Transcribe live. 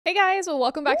Hey guys, well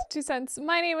welcome back to 2 Cents.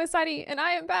 My name is Sani and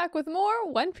I am back with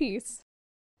more One Piece.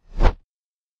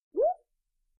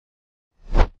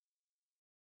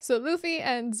 So Luffy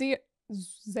and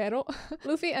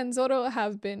Zoro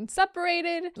have been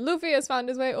separated. Luffy has found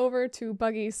his way over to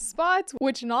Buggy's spot,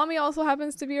 which Nami also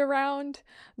happens to be around.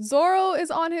 Zoro is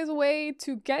on his way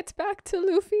to get back to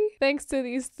Luffy, thanks to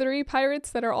these 3 pirates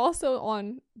that are also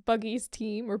on Buggy's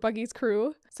team or Buggy's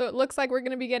crew. So it looks like we're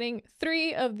gonna be getting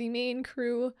 3 of the main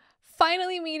crew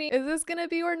finally meeting. Is this gonna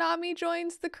be where Nami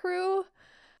joins the crew?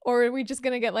 Or are we just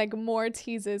gonna get like more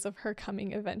teases of her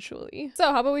coming eventually?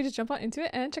 So how about we just jump on into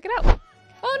it and check it out?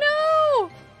 Oh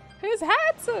no! His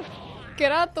hat's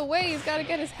get out the way, he's gotta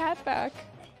get his hat back.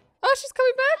 Oh, she's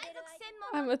coming back?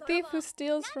 I'm a thief who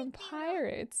steals from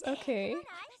pirates. Okay.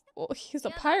 Well, he's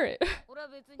a pirate.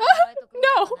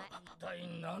 No!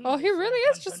 Oh, he really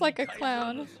is just like a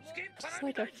clown. Just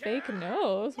like a fake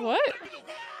nose. What?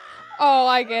 Oh,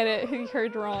 I get it. He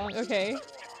heard wrong. Okay.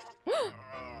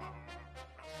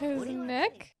 His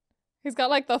neck? He's got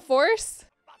like the force?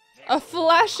 A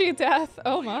flashy death.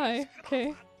 Oh my. Okay.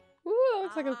 Ooh, that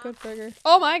looks like a good burger.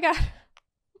 Oh my god.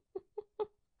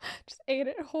 Just ate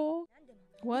it whole.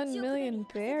 1 million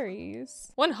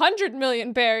berries. 100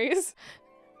 million berries.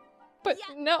 But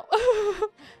no.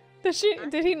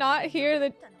 Did he not hear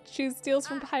that she steals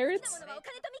from pirates?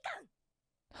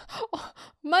 Oh,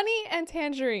 money and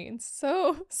tangerines.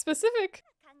 So specific.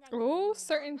 Oh,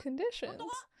 certain conditions.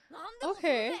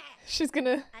 Okay. She's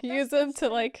gonna use them to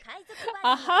like,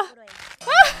 aha.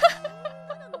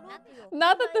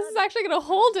 Not that this is actually gonna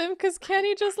hold him, because can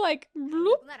he just like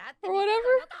bloop or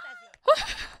whatever?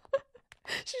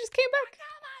 She just came back.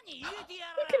 You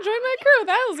can join my crew.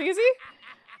 That was easy.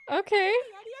 Okay.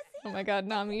 Oh my god,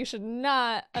 Nami, you should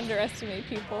not underestimate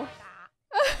people.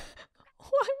 Why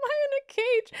am I in a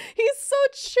cage? He's so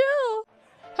chill.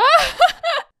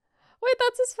 Wait,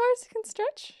 that's as far as he can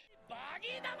stretch?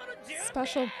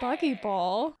 Special buggy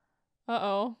ball.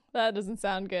 Uh-oh, that doesn't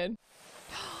sound good.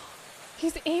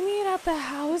 He's aiming it at the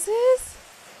houses?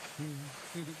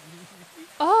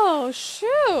 Oh,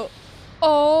 shoot.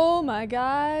 Oh my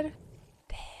god.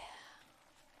 Damn.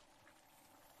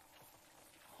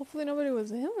 Hopefully nobody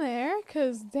was in there,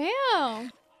 cause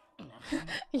damn.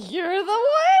 You're the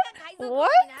one?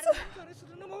 What?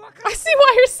 I see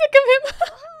why you're sick of him.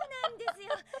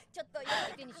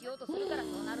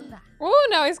 Oh,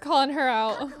 now he's calling her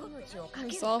out.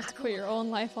 Resolve to put your own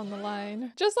life on the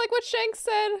line. Just like what Shanks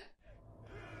said.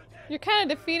 You're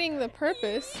kind of defeating the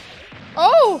purpose.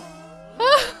 Oh!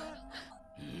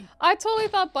 I totally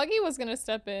thought Buggy was gonna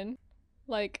step in.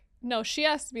 Like, no, she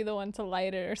has to be the one to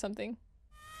light it or something.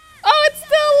 Oh, it's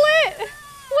still lit!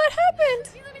 What happened?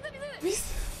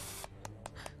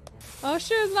 Oh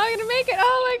shoot, it's not gonna make it.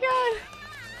 Oh my god.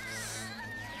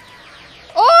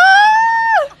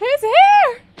 Oh! His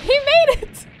hair! He made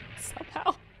it!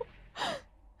 Somehow.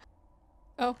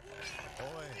 Oh.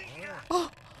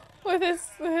 Oh, with his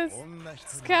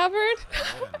scabbard.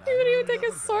 He didn't even take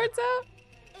his swords out.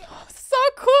 So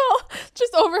cool!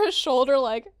 Just over his shoulder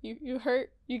like, you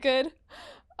hurt? You good?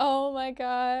 Oh my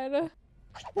god.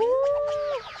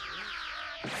 Ooh.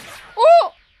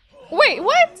 Oh! Wait,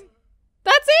 what?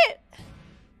 That's it?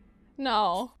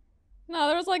 No. No,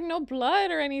 there was like no blood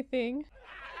or anything.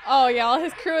 Oh yeah, all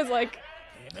his crew is like,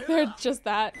 they're just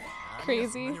that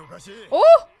crazy.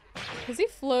 Oh! Is he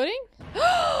floating?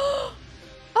 Oh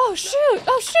shoot!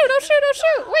 Oh shoot! Oh shoot! Oh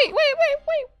shoot! Wait!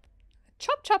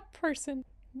 Chop chop person.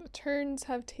 The turns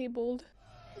have tabled.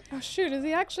 Oh shoot, is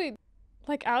he actually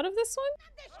like out of this one?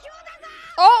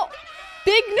 Oh!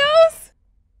 Big nose?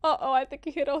 Uh-oh, I think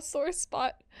he hit a sore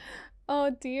spot. Oh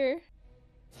dear.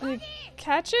 Can he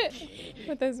catch it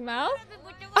with his mouth?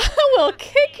 I will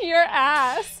kick your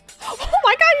ass. Oh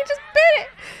my god, he just bit it.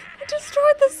 He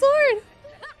destroyed the sword.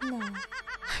 No.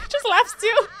 He just laughs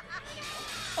too.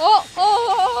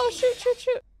 Oh,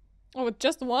 shoot. Oh, with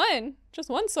just one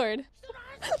sword.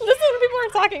 Listen when people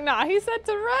are talking. Nah, he said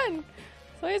to run.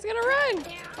 So he's gonna run.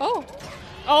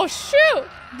 Oh shoot.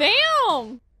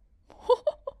 Damn.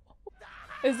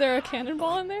 Is there a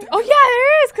cannonball in there? Oh yeah,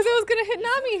 there is, because it was gonna hit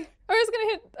Nami. Or it was gonna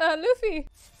hit Luffy.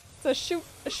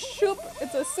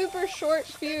 It's a super short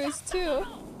fuse too.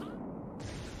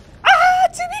 Ah,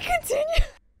 to be continued.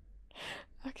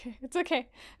 Okay, it's okay.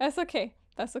 That's okay.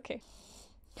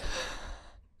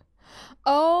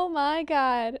 Oh my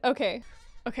god. Okay,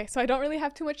 so I don't really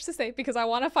have too much to say because I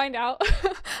want to find out.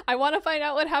 I want to find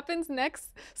out what happens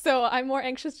next. So I'm more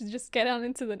anxious to just get on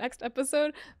into the next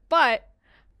episode. But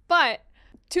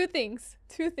two things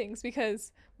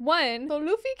because One, so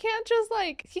Luffy can't just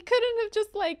like, he couldn't have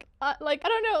just like I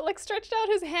don't know, like stretched out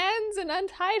his hands and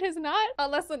untied his knot,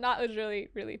 unless the knot was really,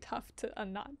 really tough to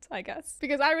unknot, I guess.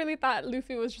 Because I really thought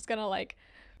Luffy was just gonna like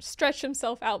stretch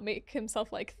himself out, make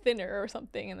himself like thinner or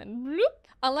something, and then bloop.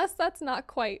 Unless that's not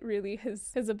quite really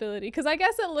his ability. Because I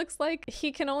guess it looks like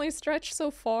he can only stretch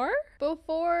so far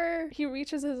before he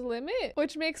reaches his limit,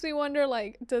 which makes me wonder,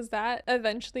 like, does that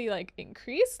eventually like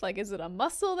increase? Like, is it a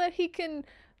muscle that he can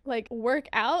like work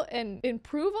out and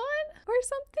improve on or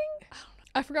something? I don't know.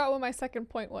 I forgot what my second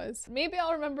point was. Maybe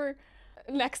I'll remember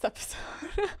next episode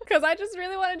because I just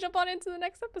really want to jump on into the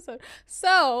next episode.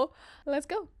 So let's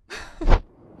go.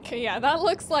 Okay, yeah, that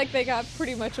looks like they got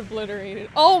pretty much obliterated.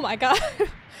 Oh my god.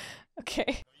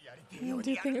 Okay. I don't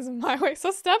do things my way. So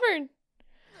stubborn.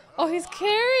 Oh, he's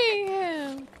carrying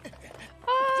him.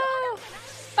 Ah!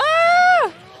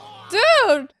 Ah!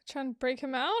 Dude! Trying to break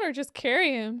him out or just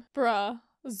carry him? Bruh.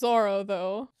 Zoro,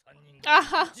 though.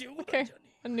 Aha! Okay.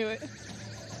 I knew it.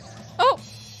 Oh!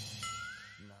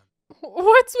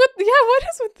 What's with... Yeah, what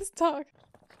is with this dog?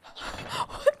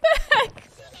 What the heck?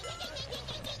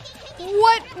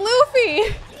 What?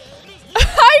 Luffy?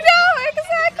 I know!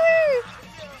 Exactly!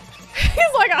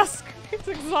 He's like, oh, he's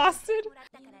exhausted.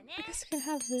 I guess you can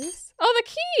have this. Oh, the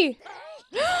key!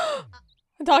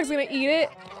 The dog's gonna eat it.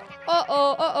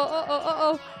 Uh-oh, uh-oh, uh-oh,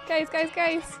 uh-oh.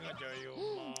 Guys.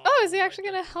 Oh, is he actually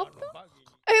gonna help them?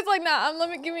 He's like, nah,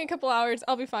 give me a couple hours.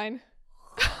 I'll be fine.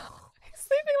 He's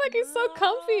sleeping like he's so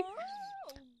comfy.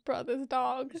 Bro, this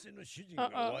dog.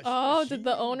 Uh-oh. Oh, did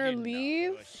the owner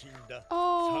leave?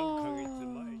 Oh.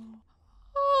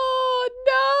 Oh,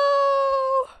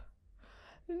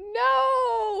 no.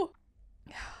 No.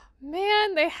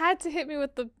 Man, they had to hit me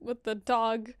with the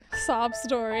dog sob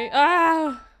story.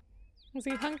 Ah. Is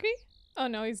he hungry? Oh,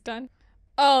 no, he's done.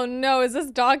 Oh, no. Is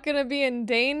this dog gonna be in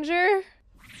danger?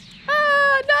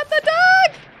 Ah, not the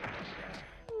dog!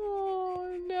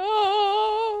 Oh,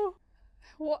 no.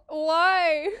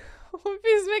 Why?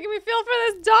 He's making me feel for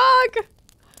this dog.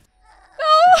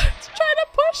 No, it's trying to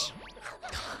push.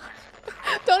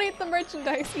 Don't eat the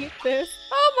merchandise, eat this.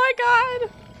 Oh my god.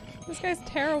 This guy's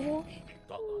terrible.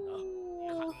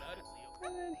 Oh,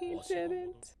 and he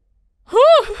didn't.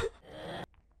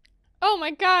 Oh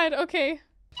my god, okay.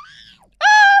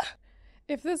 Ah!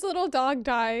 If this little dog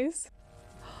dies.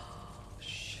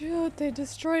 Shoot, they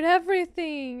destroyed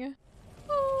everything.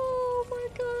 Oh my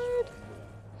god.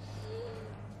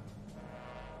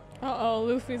 Uh-oh,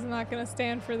 Luffy's not gonna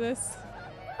stand for this.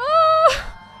 Oh!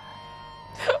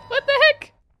 What the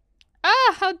heck?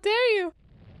 Ah, how dare you?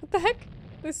 What the heck?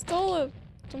 They stole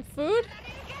some food?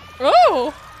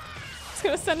 Oh! It's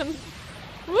gonna send him...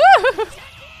 Woo!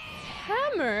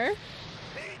 Hammer?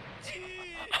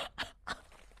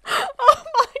 Oh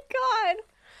my god!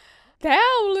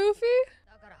 Damn, Luffy!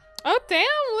 Oh,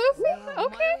 damn, Luffy!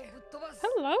 Okay.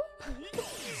 Hello?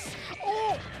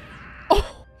 Oh!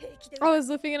 Oh! Oh, is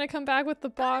Luffy gonna come back with the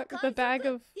bag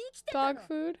of dog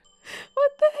food?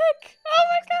 What the heck? Oh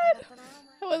my god!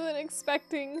 I wasn't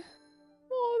expecting.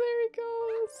 Oh, there he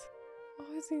goes.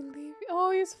 Oh, is he leaving?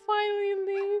 Oh, he's finally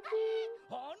leaving.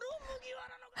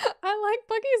 I like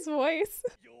Buggy's voice.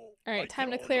 Alright,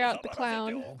 time to clear out the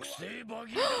clown.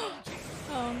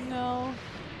 Oh no.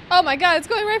 Oh my god, it's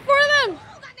going right for them!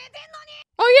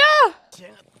 Oh yeah!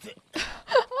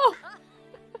 Oh.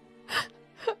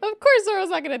 Of course Zoro's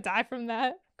not gonna die from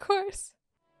that. Of course.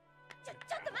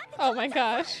 Oh my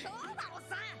gosh.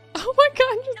 Oh my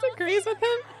god, just agrees with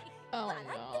him. Oh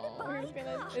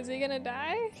no. Is he gonna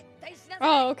die?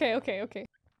 Oh, okay.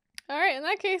 Alright, in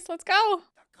that case, let's go.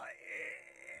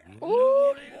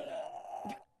 Ooh.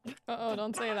 Uh-oh,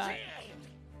 don't say that.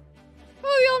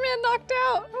 Oh, the old man knocked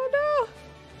out. Oh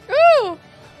no. Ooh.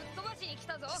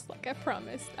 Just like I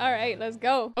promised. Alright, let's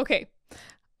go. Okay.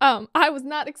 I was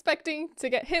not expecting to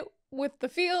get hit with the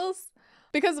feels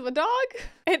because of a dog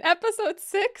in episode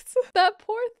 6. That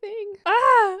poor thing.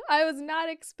 Ah, I was not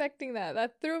expecting that.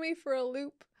 That threw me for a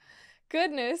loop.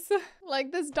 Goodness.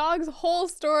 Like this dog's whole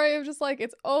story of just like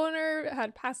its owner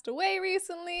had passed away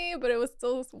recently, but it was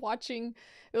still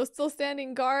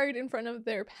standing guard in front of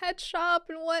their pet shop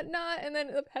and whatnot. And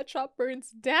then the pet shop burns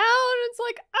down. It's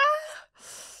like,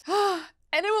 ah.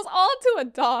 And it was all to a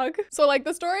dog. So like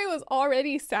the story was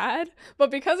already sad,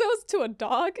 but because it was to a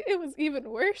dog, it was even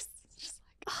worse. It's just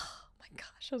like, oh my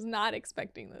gosh, I was not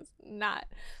expecting this.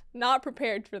 Not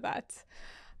prepared for that.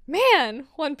 Man,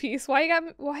 One Piece, why you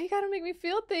gotta make me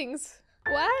feel things?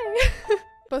 Why?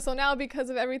 But so now because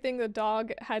of everything the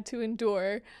dog had to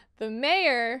endure, the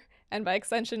mayor, and by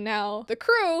extension now the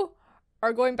crew,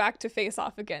 are going back to face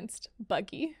off against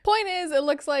Buggy. Point is, it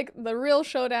looks like the real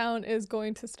showdown is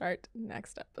going to start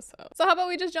next episode. So how about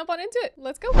we just jump on into it?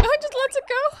 Let's go. Oh, just let's it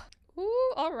go.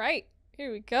 Ooh, all right.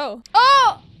 Here we go.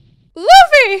 Oh,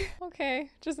 Luffy! Okay,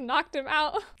 just knocked him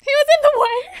out. He was in the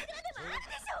way.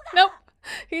 Nope.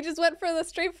 He just went for the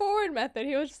straightforward method.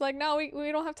 He was just like, no,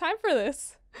 we don't have time for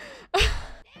this.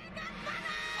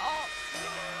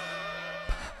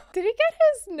 Did he get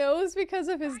his nose because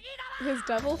of his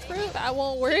devil fruit? That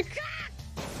won't work.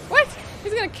 What?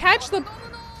 He's gonna catch the...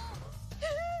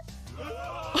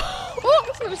 Oh,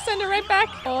 he's gonna send it right back.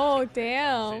 Oh,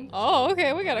 damn. Oh,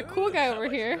 okay, we got a cool guy over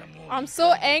here. I'm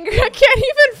so angry I can't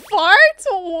even fart?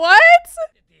 What?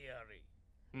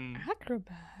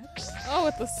 Acrobat. Oh,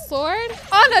 with the sword?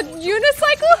 On a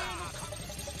unicycle?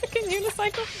 Freaking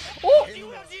unicycle. Oh!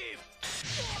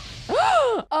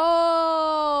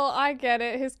 Oh, I get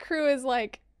it. His crew is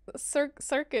like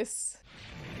circus.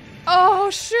 Oh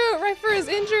shoot, right for his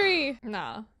injury.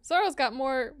 Nah, Zoro's got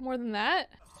more than that.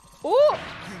 Oh,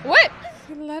 what?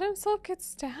 He let himself get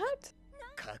stabbed?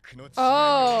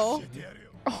 Oh. Get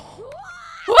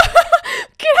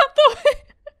out the way.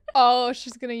 Oh,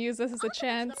 she's gonna use this as a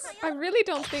chance. I really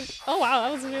don't think. Oh wow,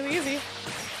 that was really easy.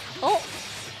 Oh.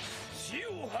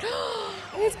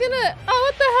 He's gonna... Oh,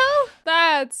 what the hell?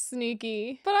 That's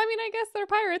sneaky. But I mean, I guess they're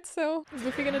pirates, so... Is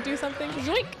Luffy gonna do something?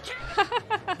 Zoink!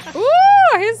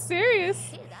 Ooh, he's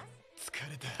serious.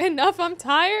 Enough, I'm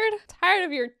tired. Tired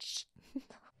of your...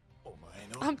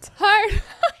 I'm tired.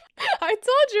 I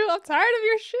told you, I'm tired of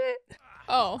your shit.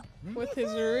 Oh, with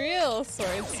his real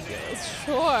sword skills,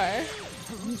 sure.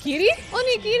 Nigiri?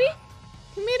 Oh, Nigiri?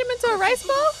 You made him into a rice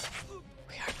ball?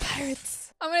 We are pirates.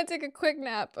 I'm gonna take a quick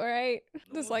nap, all right?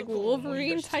 This like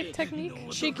Wolverine type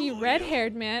technique. Cheeky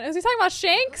red-haired man. Is he talking about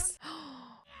Shanks?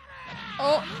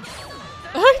 Oh.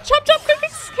 Chop, chop, quick,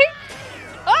 escape.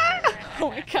 Ah!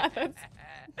 Oh my god, that's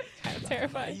kind of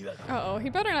terrifying. Uh-oh, he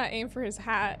better not aim for his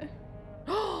hat.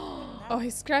 Oh,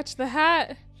 he scratched the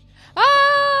hat.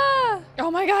 Ah! Oh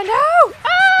my god, no!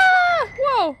 Ah!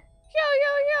 Whoa! Yo,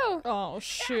 yo, yo! Oh,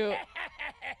 shoot.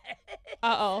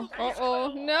 Uh-oh.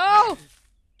 Uh-oh, no!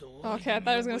 Okay, I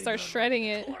thought I was gonna start shredding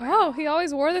it. Oh, he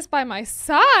always wore this by my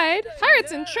side.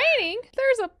 Pirates in training?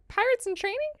 There's a pirates in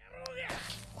training?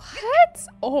 What?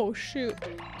 Oh, shoot.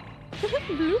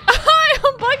 Hi,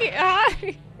 I'm Buggy.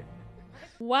 Hi.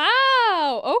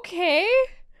 Wow, okay.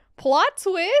 Plot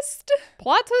twist.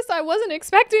 Plot twist I wasn't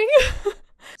expecting.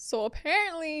 So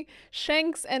apparently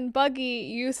Shanks and Buggy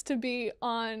used to be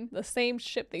on the same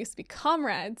ship. They used to be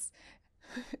comrades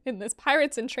in this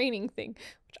pirates in training thing.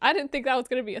 I didn't think that was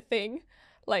gonna be a thing.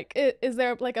 Like, is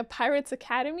there like a pirates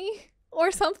academy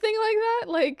or something like that?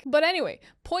 Like, but anyway,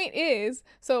 point is,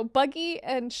 so Buggy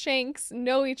and Shanks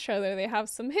know each other. They have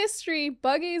some history.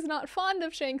 Buggy's not fond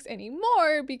of Shanks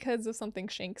anymore because of something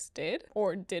Shanks did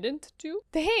or didn't do.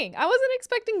 Dang, I wasn't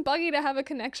expecting Buggy to have a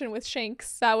connection with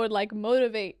Shanks that would like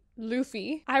motivate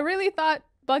Luffy. I really thought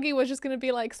Buggy was just gonna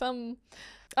be like some...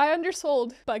 I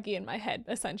undersold Buggy in my head,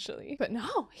 essentially. But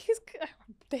no, he's...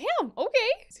 Damn,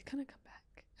 okay. Is he gonna come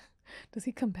back? Does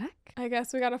he come back? I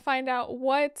guess we gotta find out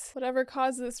whatever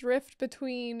caused this rift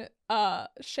between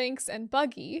Shanks and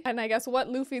Buggy. And I guess what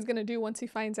Luffy's gonna do once he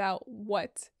finds out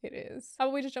what it is. How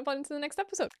about we just jump on into the next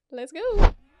episode? Let's go.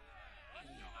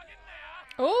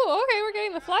 Oh, okay, we're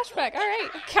getting the flashback. All right,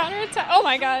 counterattack. Oh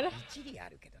my god.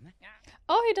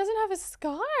 Oh, he doesn't have a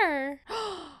scar.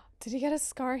 Did he get a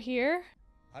scar here?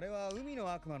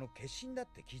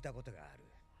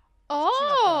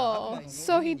 Oh,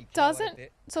 so he doesn't,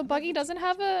 so Buggy doesn't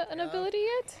have an ability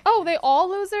yet? Oh, they all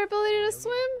lose their ability to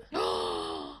swim?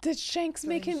 Did Shanks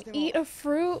make him eat a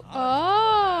fruit?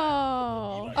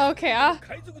 Oh, okay,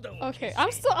 okay.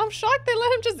 I'm shocked they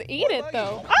let him just eat it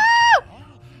though. Ah!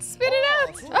 Spit it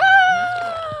out.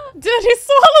 Ah! Did he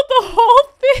swallow the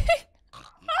whole thing?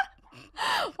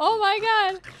 Oh my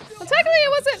god. Well, technically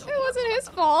it wasn't his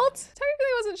fault. Technically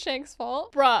it wasn't Shanks'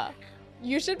 fault. Bruh,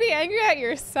 you should be angry at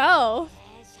yourself.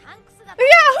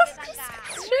 Yeah,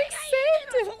 Shanks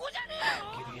saved him.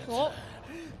 Oh.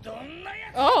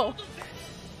 Oh.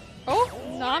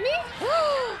 Oh, Nami?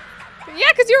 Yeah,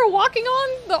 because you were walking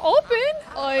on the open.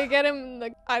 Oh, you get him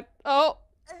I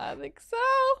think so.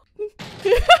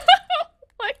 Oh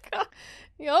my god.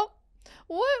 Yup.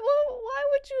 Why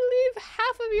would you leave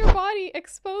half of your body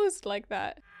exposed like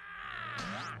that?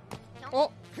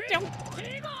 Oh,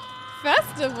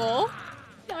 festival?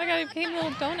 Oh, I gotta paint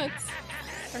little donuts.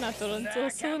 Or not donuts, little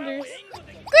cylinders.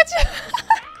 Good job!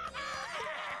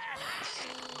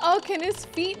 Oh, can his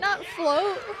feet not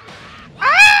float?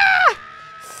 Ah!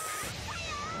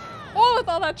 Oh, with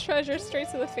all that treasure straight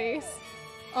to the face.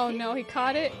 Oh no, he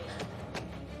caught it.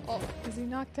 Oh, is he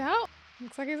knocked out?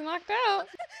 Looks like he's knocked out.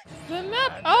 The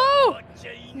map. Oh!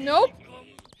 Nope.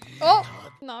 Oh!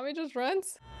 Nami just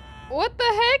runs. What the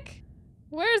heck?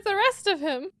 Where's the rest of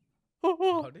him?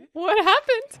 What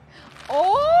happened?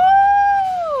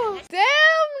 Oh!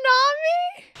 Damn,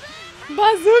 Nami!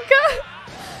 Bazooka!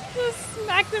 Just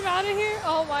smacked him out of here.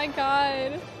 Oh my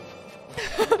god.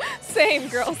 Same,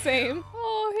 girl, same.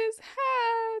 Oh, his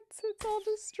hat. It's all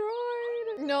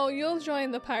destroyed. No, you'll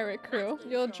join the pirate crew.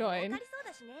 You'll join.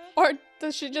 Or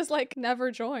does she just like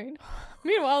never join?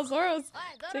 Meanwhile, Zoro's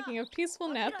taking a peaceful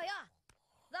nap.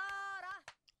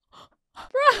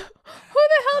 Bruh, who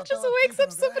the hell just wakes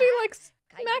up somebody like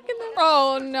smacking them?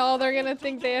 Oh no, they're gonna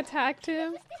think they attacked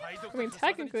him. I mean,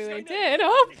 technically they did.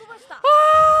 Oh,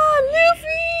 ah,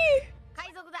 Luffy!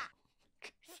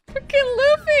 Freaking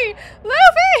Luffy!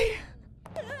 Luffy!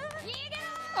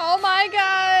 Oh my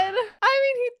god! I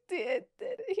mean, he did.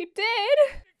 He did.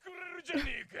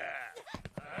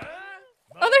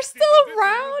 Oh, they're still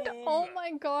around? Oh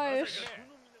my gosh.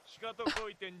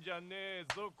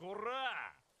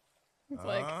 It's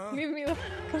like, leave me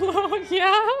alone,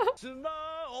 yeah?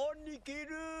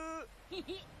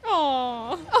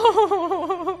 Aww.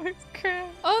 Oh, it's crap.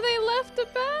 Oh, they left a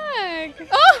bag.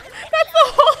 Oh, that's the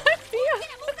whole idea.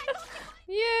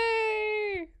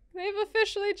 Yay. They've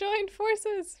officially joined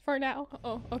forces for now.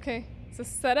 Oh, okay. Is this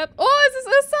set up? Oh, is this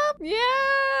Usopp?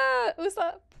 Yeah,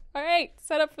 Usopp. All right,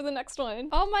 set up for the next one.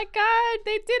 Oh my god,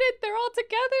 they did it. They're all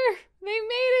together. They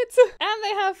made it. And they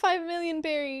have 5 million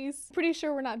berries. Pretty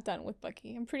sure we're not done with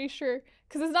Buggy. I'm pretty sure,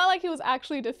 because it's not like he was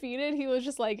actually defeated. He was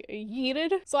just like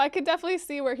yeeted. So I could definitely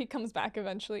see where he comes back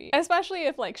eventually. Especially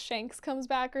if like Shanks comes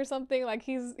back or something. Like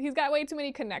he's got way too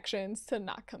many connections to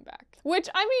not come back. Which,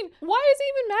 I mean, why is he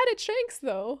even mad at Shanks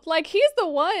though? Like he's the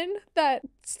one that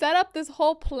set up this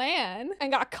whole plan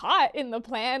and got caught in the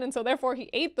plan. And so therefore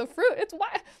he ate the fruit. It's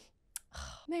why.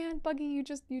 Man, Buggy,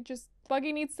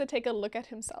 Buggy needs to take a look at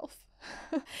himself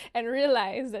and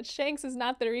realize that Shanks is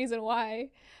not the reason why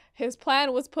his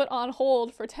plan was put on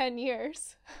hold for 10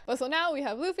 years. But so now we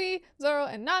have Luffy, Zoro,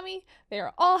 and Nami. They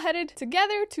are all headed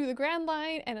together to the Grand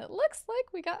Line, and it looks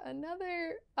like we got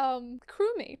another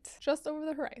crewmate just over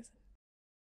the horizon.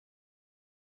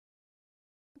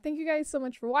 Thank you guys so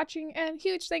much for watching, and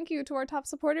huge thank you to our top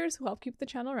supporters who help keep the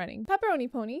channel running.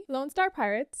 Pepperoni Pony, Lone Star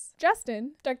Pirates,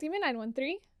 Justin, Dark Demon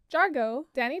 913, Jargo,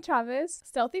 Danny Chavez,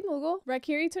 Stealthy Moogle,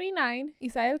 Rakiri29,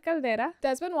 Isael Caldera,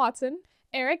 Desmond Watson,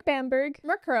 Eric Bamberg,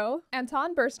 Mercro,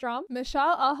 Anton Bergström,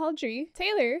 Meshal Alhajri,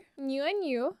 Taylor,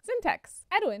 New, Syntax,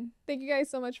 Edwin. Thank you guys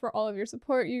so much for all of your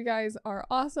support. You guys are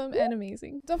awesome and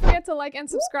amazing. Don't forget to like and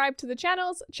subscribe to the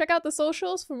channels. Check out the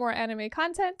socials for more anime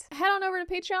content. Head on over to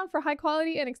Patreon for high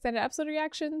quality and extended episode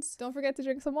reactions. Don't forget to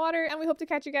drink some water, and we hope to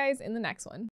catch you guys in the next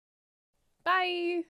one. Bye!